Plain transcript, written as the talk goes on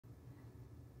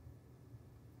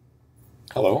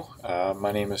Hello,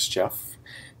 my name is Jeff,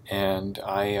 and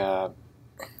I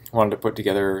wanted to put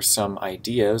together some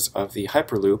ideas of the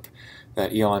Hyperloop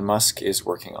that Elon Musk is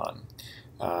working on.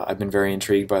 I've been very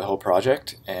intrigued by the whole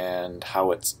project and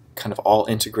how it's kind of all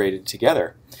integrated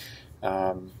together.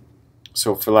 Um,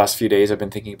 so for the last few days I've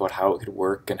been thinking about how it could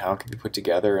work and how it could be put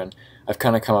together, and I've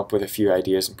kind of come up with a few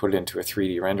ideas and put it into a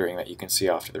 3D rendering that you can see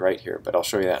off to the right here, but I'll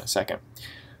show you that in a second.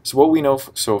 So what we know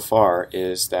so far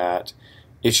is that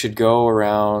it should go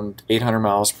around 800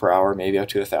 miles per hour, maybe up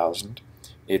to 1,000.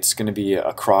 It's going to be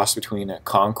a cross between a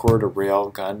Concorde, a rail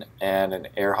gun, and an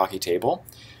air hockey table.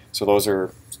 So those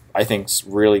are, I think,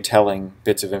 really telling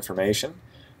bits of information.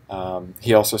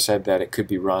 He also said that it could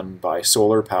be run by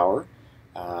solar power,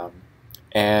 um,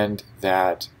 and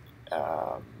that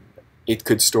it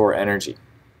could store energy.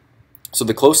 So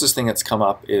the closest thing that's come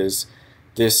up is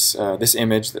this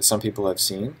image that some people have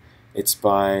seen. It's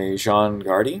by Jean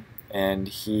Gardy, and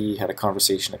he had a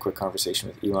quick conversation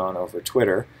with Elon over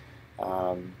Twitter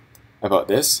about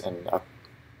this, and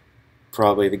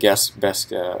probably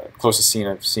the closest scene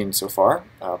I've seen so far.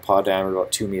 Pod diameter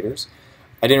about 2 meters.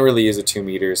 I didn't really use the 2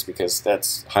 meters because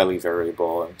that's highly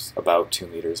variable, and it's about 2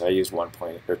 meters. I used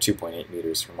 2.8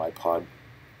 meters for my pod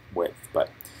width, but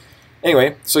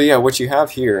anyway, so yeah, what you have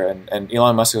here, and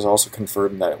Elon Musk has also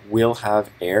confirmed that it will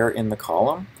have air in the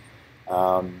column,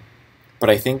 but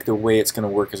I think the way it's going to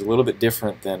work is a little bit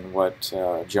different than what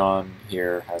John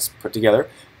here has put together.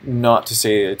 Not to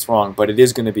say it's wrong, but it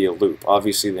is going to be a loop.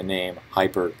 Obviously the name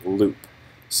Hyperloop.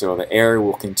 So the air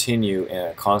will continue in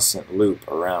a constant loop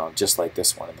around, just like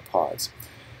this one in the pods.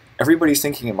 Everybody's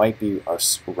thinking it might be a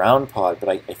round pod, but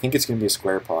I think it's going to be a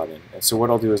square pod. And so what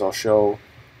I'll do is I'll show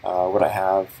what I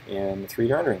have in the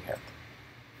 3D rendering here.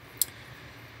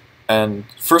 And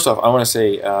first off, I want to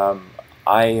say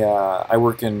I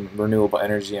work in renewable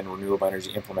energy and renewable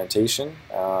energy implementation.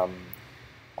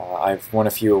 I've won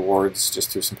a few awards just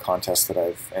through some contests that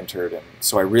I've entered, and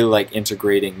so I really like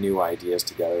integrating new ideas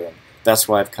together, and that's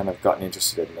why I've kind of gotten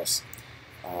interested in this.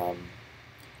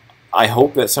 I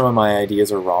hope that some of my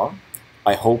ideas are wrong.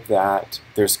 I hope that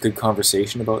there's good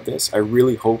conversation about this. I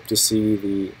really hope to see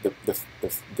the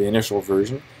initial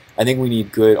version. I think we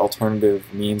need good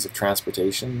alternative means of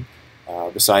transportation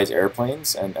besides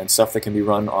airplanes and stuff that can be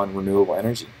run on renewable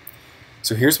energy.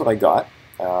 So here's what I got.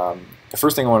 The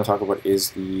first thing I want to talk about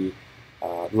is the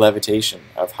levitation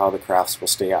of how the crafts will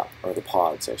stay up, or the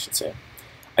pods, I should say.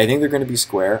 I think they're going to be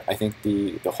square. I think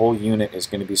the whole unit is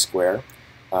going to be square.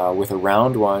 With a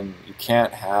round one, you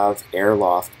can't have air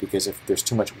loft, because if there's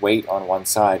too much weight on one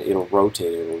side, it'll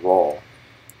rotate, it'll roll.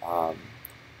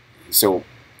 So,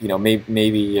 you know,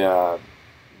 maybe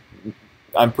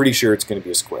I'm pretty sure it's going to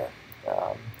be a square.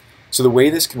 So the way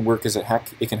this can work is it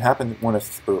can happen one of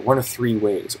 3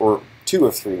 ways, or 2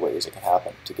 of 3 ways it can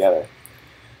happen together.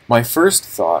 My first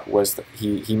thought was that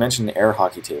he mentioned the air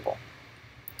hockey table.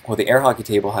 Well, the air hockey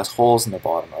table has holes in the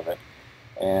bottom of it,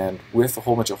 and with a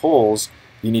whole bunch of holes,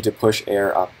 you need to push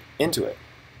air up into it.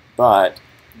 But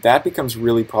that becomes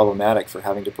really problematic for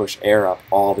having to push air up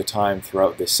all the time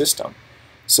throughout this system.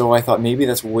 So I thought maybe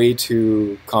that's way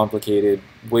too complicated,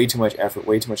 way too much effort,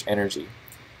 way too much energy.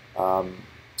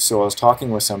 So I was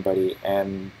talking with somebody,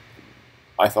 and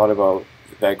I thought about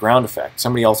that ground effect.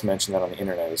 Somebody else mentioned that on the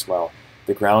internet as well.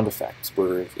 The ground effect,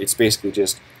 where it's basically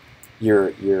just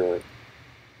you're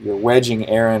wedging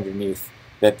air underneath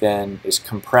that then is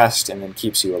compressed and then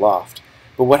keeps you aloft.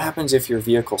 But what happens if your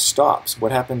vehicle stops?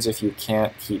 What happens if you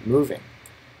can't keep moving?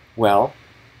 Well,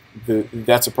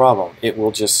 that's a problem. It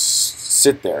will just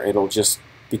sit there. It'll just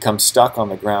become stuck on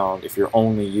the ground if you're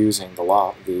only using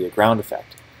the ground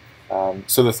effect.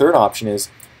 So the third option is,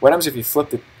 what happens if you flip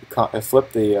the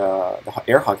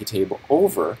air hockey table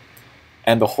over,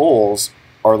 and the holes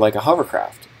are like a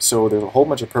hovercraft? So there's a whole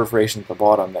bunch of perforation at the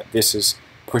bottom that this is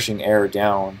pushing air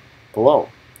down below,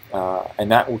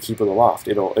 and that will keep it aloft.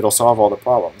 It'll solve all the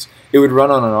problems. It would run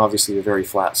on obviously a very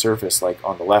flat surface like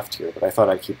on the left here, but I thought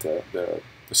I'd keep the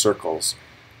circles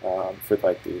for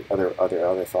like the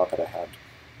other thought that I had,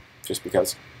 just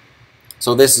because.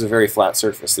 So this is a very flat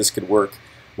surface. This could work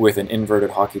with an inverted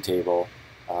hockey table,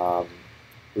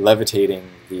 levitating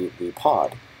the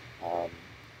pod.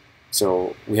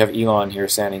 So we have Elon here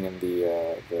standing in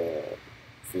the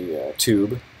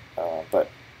tube, but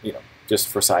you know, just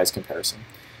for size comparison,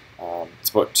 it's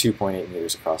about 2.8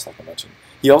 meters across, like I mentioned.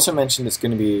 He also mentioned it's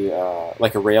going to be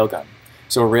like a railgun.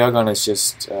 So a railgun is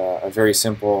just a very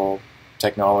simple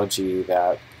technology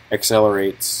that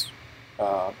accelerates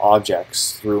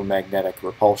objects through magnetic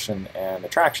repulsion and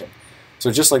attraction. So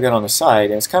just like that on the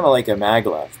side, and it's kind of like a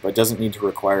maglev, but doesn't need to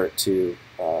require it to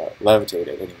levitate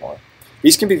it anymore.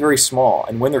 These can be very small,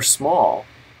 and when they're small,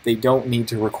 they don't need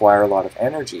to require a lot of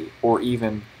energy or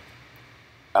even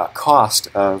cost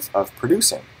of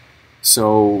producing.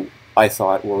 So I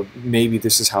thought, well, maybe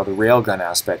this is how the railgun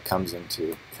aspect comes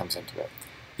into it.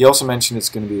 He also mentioned it's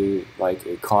going to be like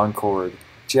a Concorde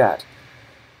jet.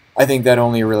 I think that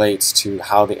only relates to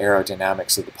how the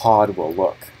aerodynamics of the pod will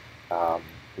look.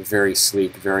 Very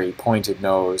sleek, very pointed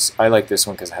nose. I like this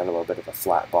one because it had a little bit of a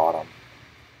flat bottom.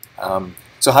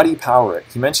 So how do you power it?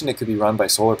 He mentioned it could be run by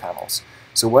solar panels.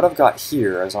 So what I've got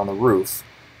here is on the roof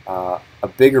a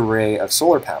big array of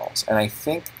solar panels, and I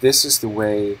think this is the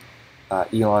way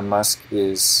Elon Musk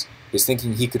is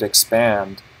thinking he could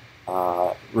expand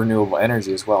renewable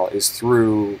energy as well, is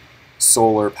through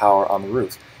solar power on the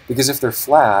roof. Because if they're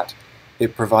flat,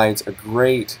 it provides a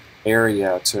great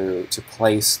area to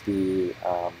place the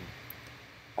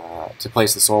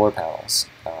solar panels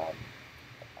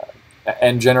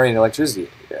and generate electricity.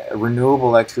 Renewable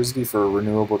electricity for a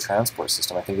renewable transport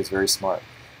system, I think is very smart.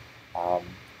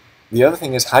 The other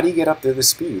thing is, how do you get up to the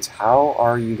speeds? How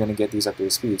are you going to get these up to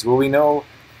the speeds? Well, we know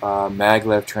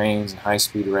maglev trains and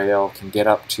high-speed rail can get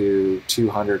up to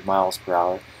 200 miles per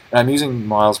hour. And I'm using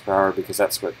miles per hour because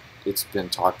that's what it's been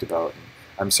talked about. And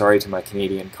I'm sorry to my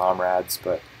Canadian comrades,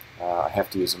 but I have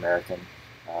to use American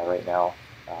right now.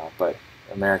 But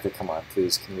America, come on,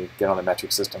 please, can we get on the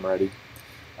metric system already?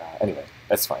 Anyway,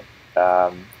 that's fine.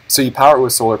 So you power it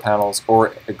with solar panels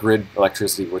or a grid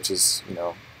electricity, which is, you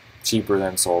know, cheaper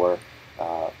than solar.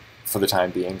 For the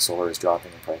time being, solar is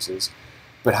dropping in prices.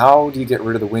 But how do you get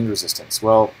rid of the wind resistance?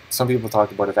 Well, some people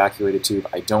talk about evacuated tube.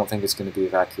 I don't think it's going to be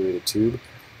evacuated tube.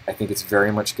 I think it's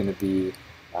very much going to be,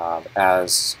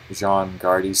 as Jean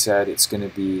Gardy said, it's going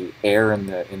to be air in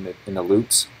the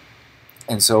loops.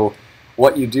 And so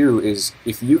what you do is,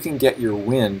 if you can get your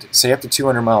wind, say up to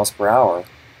 200 miles per hour,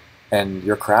 and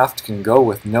your craft can go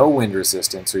with no wind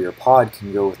resistance, or your pod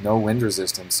can go with no wind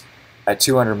resistance at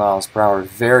 200 miles per hour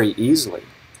very easily.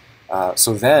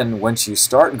 So then, once you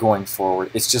start going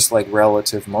forward, it's just like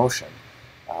relative motion.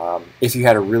 If you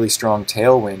had a really strong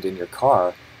tailwind in your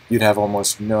car, you'd have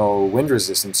almost no wind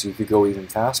resistance, so you could go even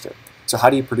faster. So how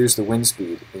do you produce the wind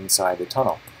speed inside the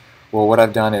tunnel? Well, what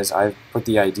I've done is I've put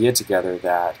the idea together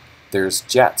that there's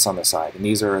jets on the side, and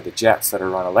these are the jets that are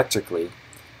run electrically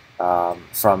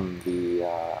from the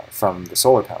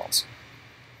solar panels.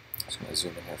 I'm just going to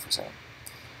zoom in here for a second.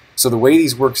 So the way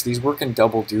these work in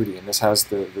double duty, and this has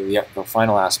the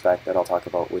final aspect that I'll talk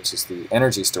about, which is the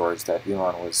energy storage that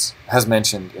Elon has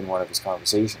mentioned in one of his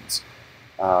conversations.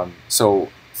 So,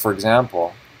 for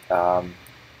example,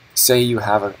 say you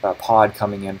have a pod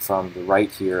coming in from the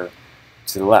right here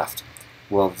to the left.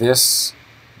 Well, this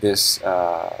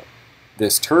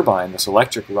turbine, this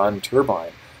electric run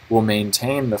turbine, will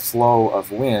maintain the flow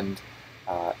of wind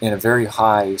in a very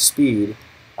high speed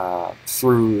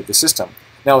through the system.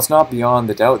 Now, it's not beyond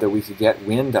the doubt that we could get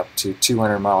wind up to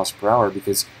 200 miles per hour,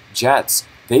 because jets,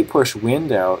 they push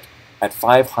wind out at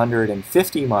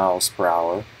 550 miles per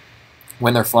hour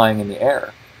when they're flying in the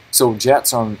air. So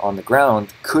jets on the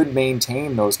ground could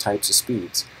maintain those types of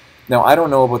speeds. Now, I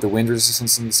don't know about the wind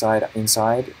resistance inside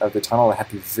of the tunnel. It had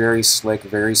to be very slick,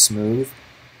 very smooth.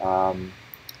 I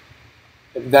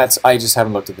just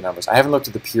haven't looked at the numbers. I haven't looked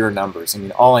at the pure numbers. I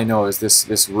mean, all I know is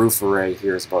this roof array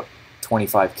here is about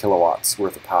 25 kilowatts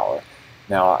worth of power.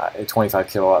 Now, 25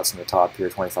 kilowatts in the top here,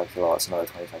 25 kilowatts, another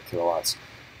 25 kilowatts.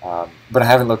 But I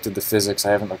haven't looked at the physics.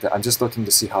 I'm just looking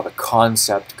to see how the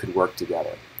concept could work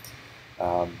together.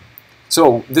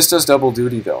 So this does double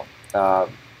duty, though.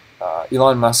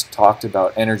 Elon Musk talked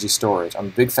about energy storage. I'm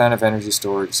a big fan of energy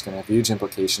storage. It's going to have huge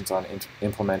implications on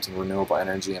implementing renewable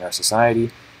energy in our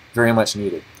society. Very much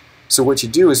needed. So what you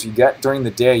do is during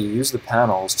the day, you use the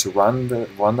panels to run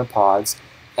the pods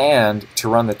and to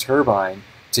run the turbine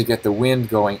to get the wind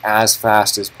going as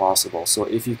fast as possible. So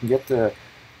if you can get the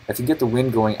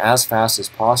wind going as fast as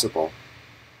possible,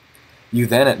 you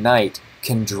then at night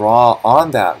can draw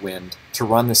on that wind to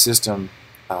run the system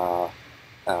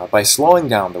by slowing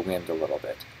down the wind a little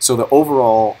bit. So the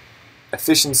overall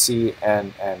efficiency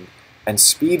and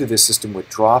speed of the system would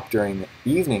drop during the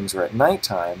evenings or at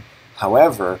nighttime.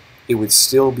 However, it would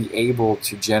still be able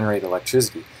to generate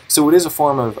electricity. So it is a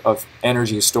form of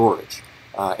energy storage.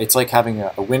 It's like having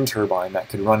a wind turbine that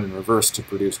could run in reverse to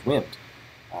produce wind.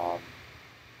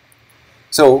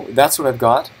 So that's what I've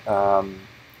got.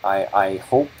 I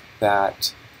hope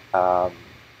that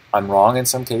I'm wrong in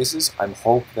some cases. I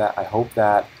hope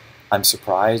that I'm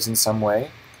surprised in some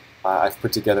way. I've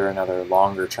put together another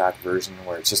longer track version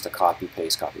where it's just a copy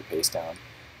paste down.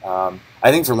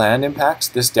 I think for land impacts,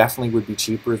 this definitely would be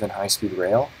cheaper than high-speed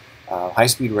rail.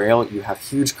 High-speed rail, you have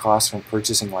huge costs from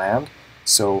purchasing land.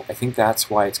 So I think that's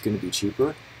why it's going to be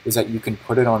cheaper, is that you can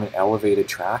put it on an elevated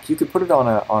track. You could put it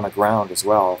on a ground as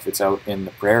well if it's out in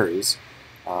the prairies.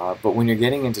 But when you're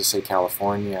getting into, say,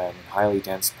 California and highly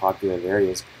dense populated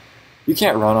areas, you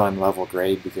can't run on level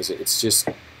grade because it's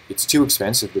too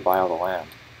expensive to buy all the land.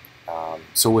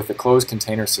 So with the closed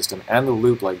container system and the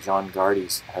loop like John Gardy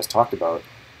has talked about,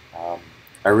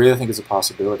 I really think it's a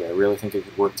possibility. I really think it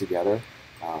could work together.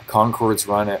 Concords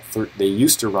run at, they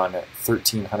used to run at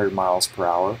 1,300 miles per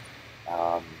hour.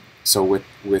 So with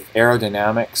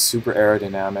aerodynamics, super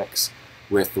aerodynamics,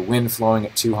 with the wind flowing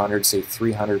at 200, say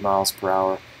 300 miles per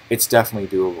hour, it's definitely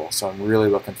doable. So I'm really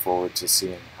looking forward to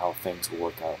seeing how things will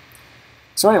work out.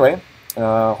 So anyway,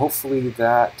 hopefully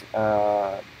that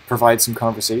provides some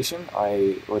conversation.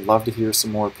 I would love to hear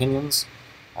some more opinions.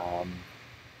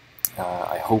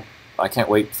 I can't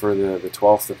wait for the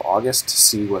 12th of August to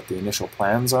see what the initial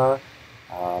plans are.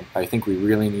 I think we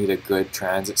really need a good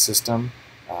transit system,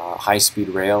 high-speed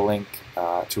rail link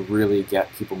to really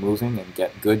get people moving and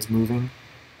get goods moving,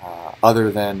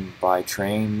 other than by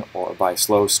train or by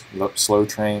slow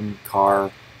train,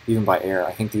 car, even by air.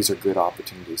 I think these are good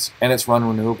opportunities. And it's run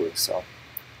renewably, so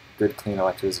good clean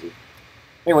electricity.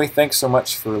 Anyway, thanks so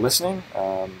much for listening.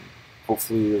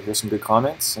 Hopefully you'll hear some good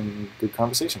comments and good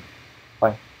conversation.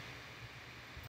 Bye.